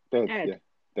basically, dead. Ed. Yeah,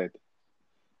 dead.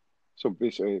 So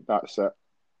basically, that's it.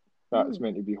 That's Hmm.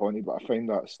 meant to be haunted. But I find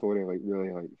that story like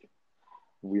really like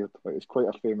weird. Like it's quite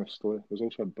a famous story. There's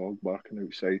also a dog barking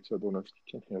outside, so I don't know if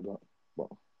you can hear that. But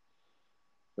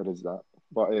there is that.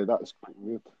 But that's quite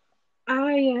weird.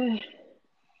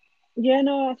 Yeah,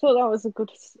 no, I thought that was a good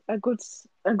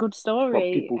But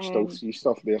story. people still see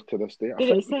stuff there to this day. I Did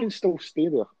it think you say? can still stay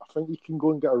there. I think you can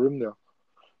go and get a room there.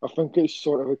 I think it's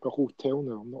sort of like a hotel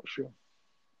now. I'm not sure.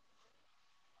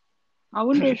 I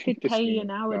wonder if they'd Just pay you saying.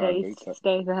 Nah, I nowadays doubt to it.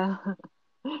 stay there.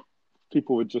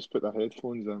 People would just put their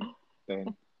headphones in.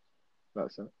 Then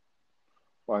that's it.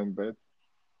 Lie in bed.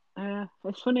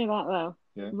 It's funny that though.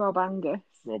 Yeah. Rob Angus,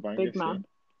 Rob big Angus, yeah. man.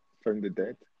 Found it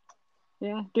dead.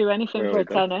 Yeah, do anything Well, for he a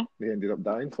did. tenner. They ended up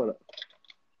dying for it.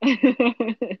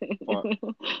 But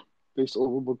basically,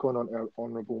 we're going on to our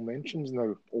honourable mentions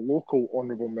now. Local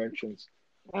honourable mentions.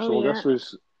 Oh So yeah,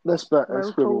 this bit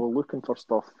is where we local. were looking for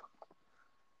stuff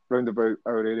round about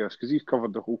our areas because he's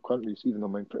covered the whole country, even though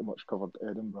mine pretty much covered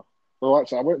Edinburgh. Well,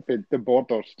 actually, I went to the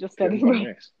borders Just to Edinburgh.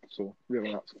 Inverness, so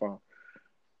really that's far.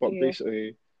 But Yeah,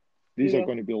 basically, these are yeah.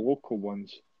 going to be local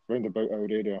ones round about our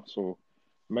area. So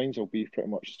mine's will be pretty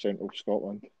much central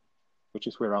Scotland, which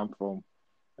is where I'm from,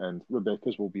 and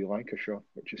Rebecca's will be Lancashire,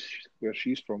 which is where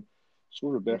she's from. So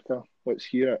Yes. Rebecca, let's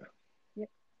hear it. Yeah.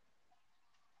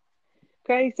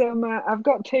 Okay, so I've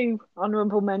got two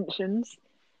honourable mentions.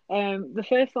 The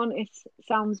first one is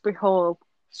Samlesbury Hall,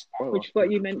 Spoiler. which is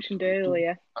what you mentioned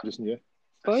earlier. I just knew.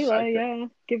 Spoiler, Sick it. yeah,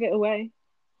 give it away.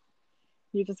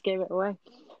 You just gave it away.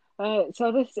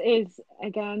 So this is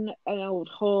again an old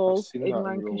I've hall seen in that in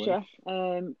real life.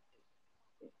 Lancashire.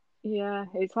 Yeah,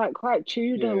 it's like quite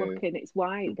Tudor Yeah, looking. It's the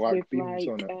white with black beams like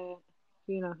on it.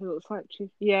 it looks like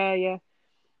yeah, yeah.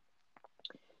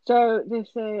 So this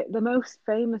the most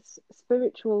famous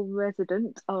spiritual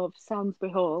resident of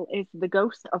Samlesbury Hall is the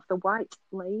ghost of the White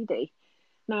Lady.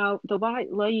 Now, the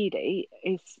White Lady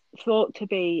is thought to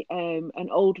be an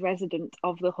old resident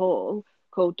of the hall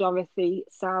called Dorothy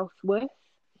Southworth.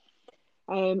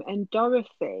 And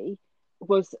Dorothy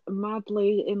was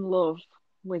madly in love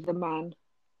with a man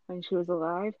when she was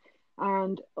alive.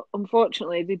 And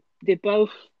unfortunately, they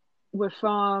both were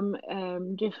from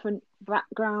different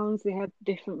backgrounds. They had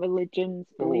different religions,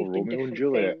 Oh, believed in Romeo and different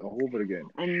Juliet things. all over again.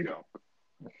 And Shock.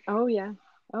 oh yeah,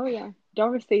 oh yeah,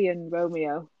 Dorothy and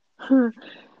Romeo.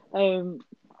 um,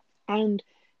 and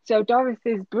so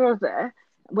Dorothy's brother,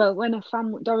 well, when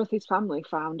Dorothy's family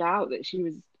found out that she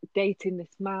was dating this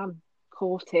man,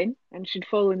 courting, and she'd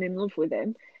fallen in love with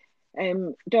him,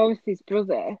 Dorothy's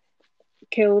brother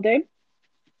killed him,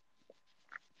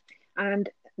 and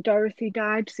Dorothy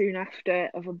died soon after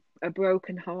of a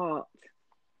broken heart.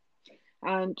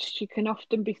 And she can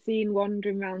often be seen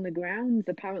wandering around the grounds,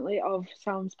 apparently, of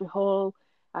Samlesbury Hall.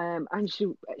 And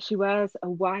she wears a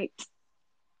white,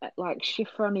 like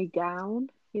chiffony gown,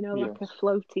 like a Yes.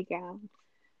 floaty gown.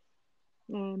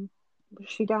 Um,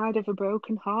 she died of a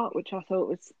broken heart, which I thought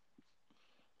was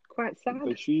quite sad.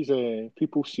 But she's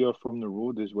people see her from the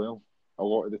road as well a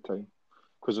lot of the time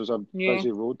because there's a Yeah,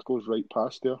 busy road goes right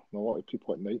past there, and a lot of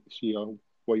people at night see a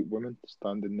white woman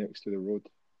standing next to the road.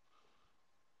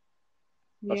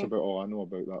 That's yeah, about all I know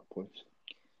about that place.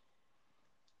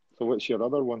 So what's your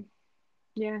other one?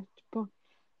 yeah. But,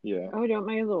 Yeah. oh, do you want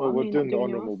my other Well, one? we're You're not doing the doing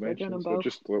yours. honourable We're doing them mentions. They're both.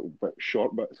 just little bit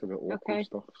short bits about local Okay.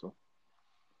 stuff. So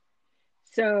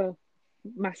So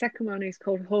my second one is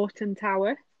called Horton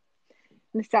Tower.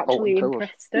 And it's Alton actually in Towers.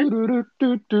 Preston.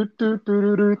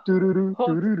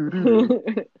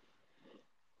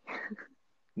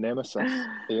 Nemesis.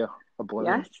 Air.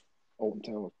 Oblivion. Yes, Alton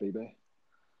Towers, baby.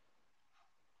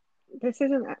 this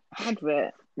isn't an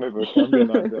advert. Maybe we can be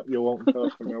an advert. You'll Alton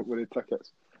Towers for me out with the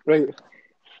tickets. Right.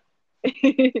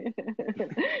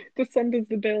 Just send us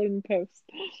the bill in post.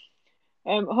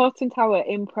 Horton Tower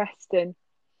in Preston.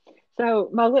 So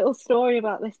my little story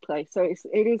about this place. So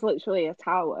it is literally a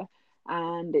tower,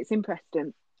 and it's in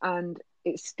Preston, and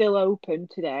it's still open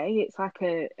today. It's like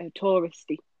a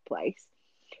touristy place,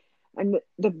 and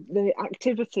the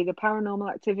activity, the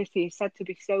paranormal activity, is said to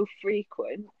be so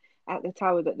frequent at the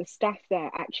tower that the staff there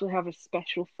actually have a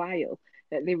special file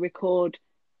that they record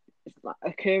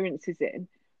occurrences in,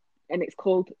 and it's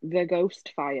called the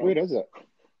Ghost Where File, is it?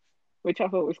 which I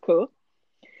thought was cool.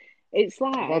 It's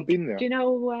Have I like, been do there? you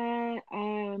know where?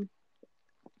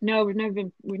 No, we've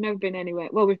never been anywhere.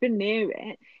 Well, we've been near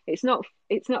it. It's not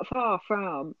far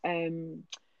from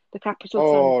the capital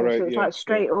Oh, centre. right, So it's yeah, like yeah.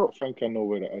 straight I think I know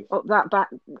where it is. up that back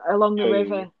along the Yeah, yeah, yeah.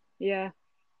 river. Yeah,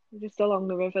 just along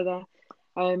the river there.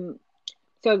 Um,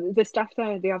 so the staff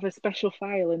there, they have a special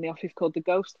file in the office called the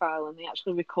ghost file, and they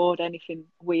actually record anything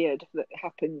weird that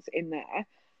happens in there.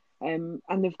 And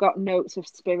they've got notes of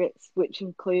spirits, which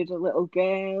include a little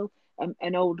girl,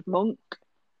 an old monk,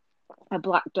 a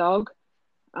black dog,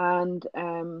 and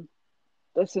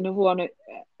there's another one,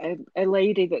 a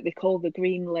lady that they call the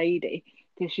Green Lady,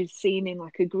 because she's seen in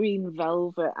like a green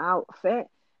velvet outfit,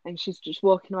 and she's just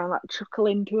walking around like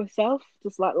chuckling to herself,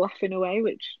 just like laughing away,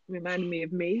 which reminded me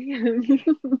of me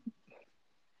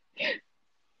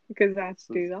because I had to Is,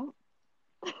 do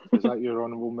that. is that your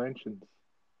honourable mentions?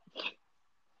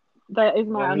 That is I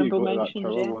my need to honourable go to that mentions.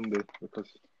 tower Yeah, one day because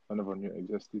I never knew it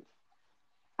existed.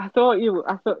 I thought you.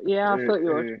 I thought. Yeah, I Uh, thought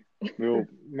you would. uh,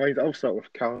 well, I'll start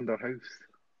with Calendar House.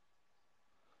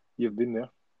 You've been there.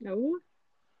 No.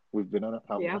 We've been in it,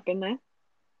 haven't Yeah, we? I've been there.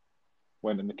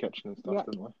 Went in the kitchen and stuff, Yep.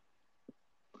 didn't we?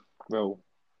 Well,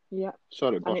 Yep.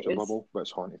 sorry to And burst it your was. bubble, but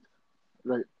it's haunted.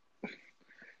 Right.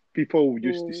 People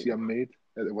used to see a Ooh. maid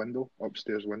at the window,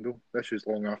 upstairs window. This was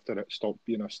long after it stopped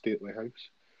being a stately house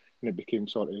and it became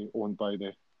sort of owned by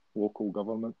the local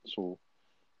government. So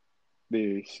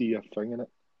they see a thing in it,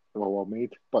 well, a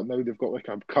maid. But now they've got like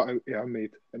a cutout of a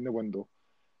maid in the window.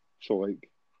 So, like,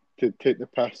 to take the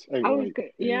piss out of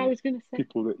like Yeah, I was gonna say.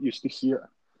 people that used to see it.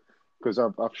 Because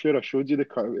I'm sure I showed you the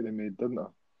cutout of the maid, didn't I?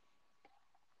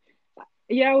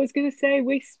 Yeah, I was gonna say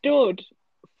we stood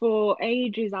for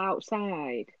ages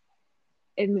outside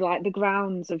in like the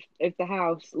grounds of the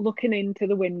house, looking into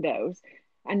the windows.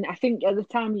 And I think at the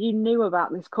time you knew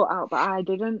about this cutout, but I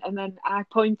didn't. And then I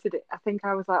pointed it. I think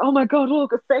I was like, "Oh my God,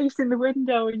 look, a face in the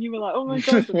window!" And you were like, "Oh my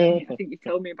God!" And then I think you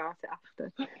told me about it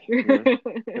Yeah.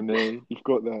 after. And you've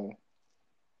got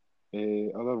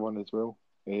the other one as well.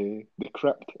 The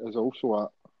crypt is also at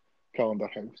Calendar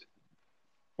House,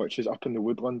 which is up in the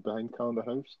woodland behind Calendar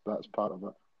House. That's part of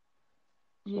it.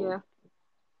 So Yeah, I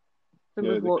think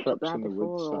yeah, we've the walked up crypt's there in the before.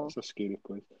 woods. Or That's a scary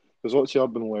place. There's lots of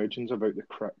urban legends about the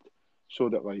crypt, so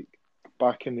that like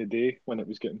back in the day when it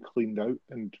was getting cleaned out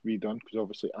and redone, because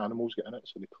obviously animals get in it,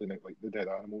 so they clean out like the dead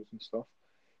animals and stuff.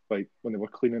 Like when they were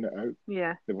cleaning it out,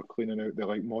 yeah. they were cleaning out the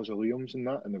like mausoleums and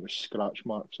that, and there was scratch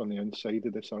marks on the inside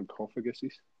of the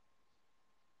sarcophaguses.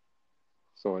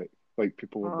 So like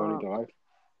people were buried Or alive.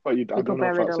 But I people don't know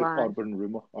if buried that's like alive. urban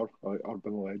rumor or like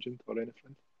urban legend or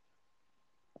anything.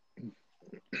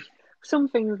 Some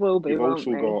things will be, You've won't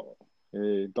also they?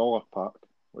 got Dollar Park,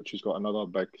 which has got another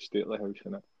big stately house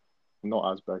in it.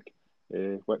 Not as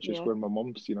big, which is Yeah, where my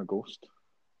mum seen a ghost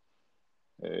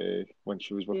when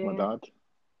she was with my yeah. dad.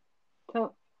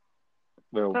 Tell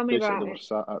Well, tell me basically, they about were it.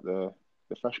 sat at the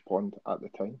fish pond at the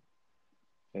time.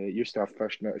 It used to have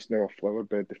fish in it. It's now a flower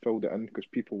bed. They filled it in because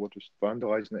people were just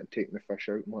vandalising it and taking the fish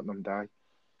out and letting them die.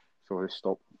 So they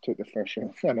stopped, took the fish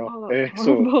out. I know. Oh, that's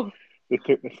So horrible. they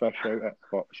took the fish out. It,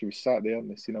 but she was sat there and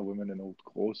they seen a woman in old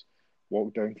clothes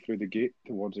walk down through the gate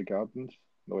towards the gardens.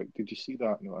 They're like, "Did you see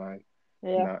that?" No, aye.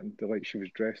 And Yeah. that, and like she was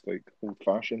dressed like old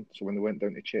fashioned. So when they went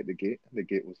down to check the gate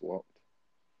was locked,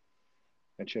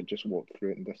 and she had just walked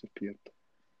through it and disappeared.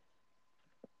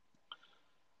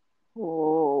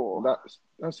 Oh,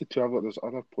 That's the two. But there's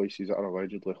other places that are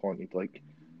allegedly haunted, like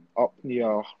up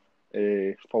near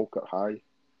Falkirk High.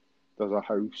 There's a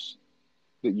house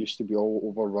that used to be all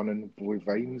overrunning with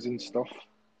vines and stuff,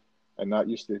 and that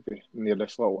used to be near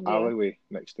this little yeah. alleyway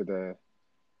next to the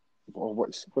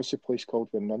what's the place called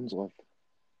where nuns live?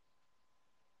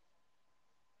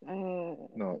 No,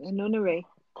 A it's nunnery.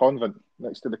 convent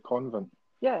next to the convent.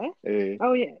 Yeah. Uh,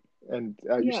 Oh, yeah. and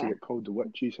that used to Yeah. get called the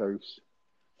witch's house.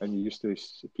 And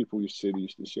people used to say they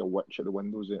used to see a witch at the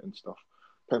windows of it and stuff.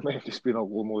 But it might have just been a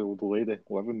lonely old lady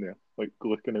living there, like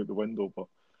looking out the window. But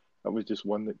that was just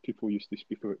one that people used to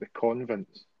speak about. The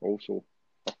convents also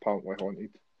apparently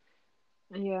haunted.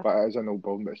 Yeah. But it is an old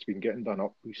building that's been getting done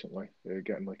up recently,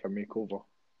 getting like a makeover.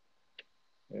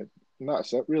 And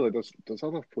that's it really. There's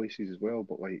other places as well,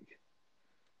 but like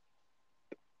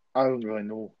I don't really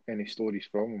know any stories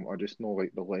from them. I just know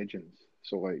like the legends.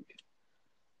 So like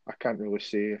I can't really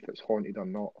say if it's haunted or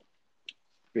not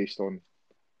based on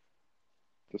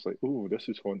just like, oh, this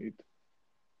is haunted.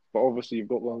 But obviously you've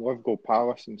got Linlithgow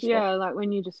Palace and stuff Yeah. Like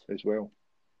when you just as well.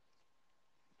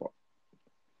 But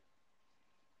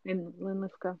in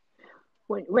Linlithgow.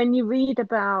 When you read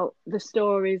about the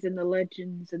stories and the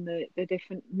legends and the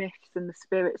different myths and the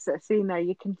spirits that are seen there,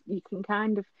 you can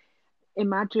kind of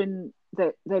imagine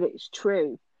that it's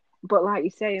true. But like you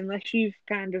say, unless you've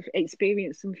kind of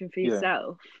experienced something for Yeah,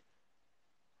 yourself,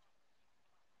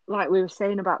 like we were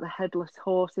saying about the headless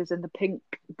horses and the pink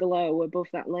glow above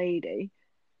that lady,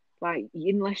 like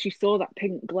unless you saw that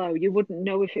pink glow, you wouldn't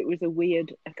know if it was a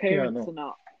weird yeah, occurrence no, or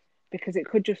not, because it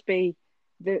could just be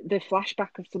the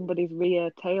flashback of somebody's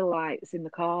rear tail lights in the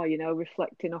car,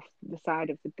 reflecting off the side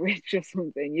of the bridge or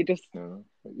something. no.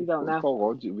 Like, You you've don't know. got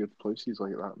loads of weird places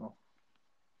like that, no.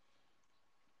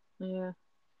 Yeah.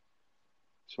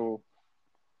 So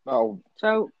that'll.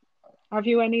 So, have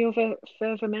you any other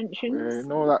further mentions?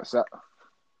 No, that's it.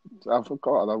 I've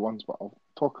got other ones, but I'll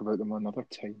talk about them another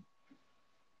time.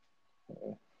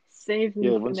 Uh, Save them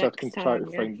yeah, for once I next can try to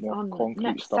time. Yes, find more on concrete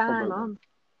next stuff time about them. on.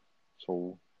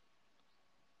 So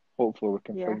hopefully we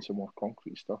can Yeah. find some more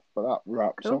concrete stuff. But that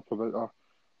wraps Cool. up about our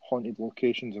haunted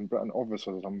locations in Britain.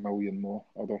 Obviously, there's a million more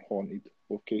other haunted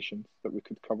locations that we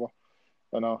could cover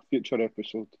in a future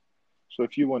episode. So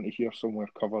if you want to hear somewhere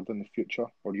covered in the future,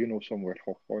 or you know somewhere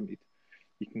haunted,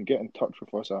 you can get in touch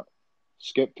with us at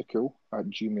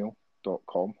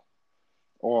skeptical@gmail.com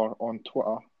or on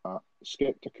Twitter at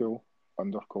skeptical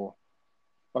underscore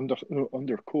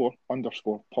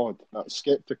underscore pod. That's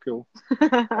skeptical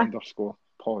underscore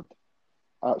pod.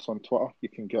 That's on Twitter. You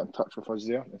can get in touch with us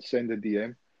there and send a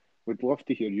DM. We'd love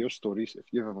to hear your stories if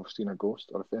you've ever seen a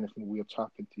ghost or if anything weird's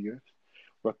happened to you,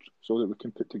 so that we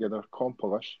can put together a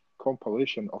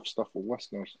compilation of stuff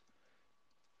listeners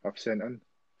have sent in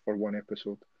for one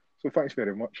episode. So thanks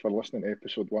very much for listening to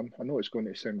episode 1. I know it's going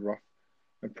to sound rough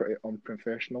and pretty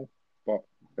unprofessional, but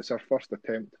it's our first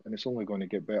attempt and it's only going to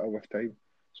get better with time.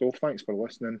 So thanks for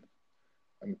listening.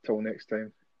 And until next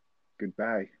time,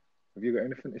 goodbye. Have you got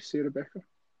anything to say, Rebecca?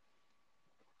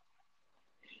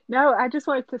 No, I just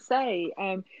wanted to say,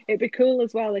 it'd be cool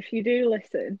as well if you do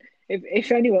listen,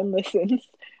 if anyone listens,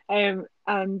 and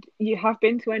you have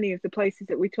been to any of the places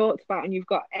that we talked about, and you've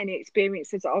got any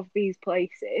experiences of these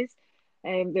places,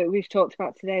 that we've talked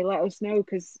about today. Let us know,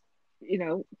 because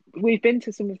we've been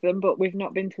to some of them, but we've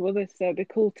not been to others. So it'd be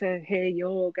cool to hear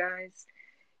your guys.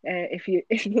 If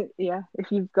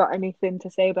you've got anything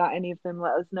to say about any of them,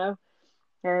 let us know.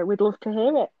 We'd love to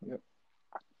hear it. Yep.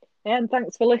 Yeah, and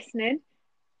thanks for listening.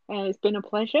 It's been a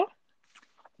pleasure,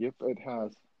 Yep, it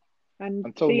has. and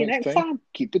Until see you next next time, time.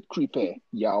 keep it creepy,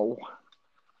 yo.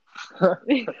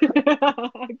 Keep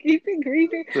it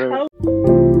creepy.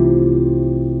 Right.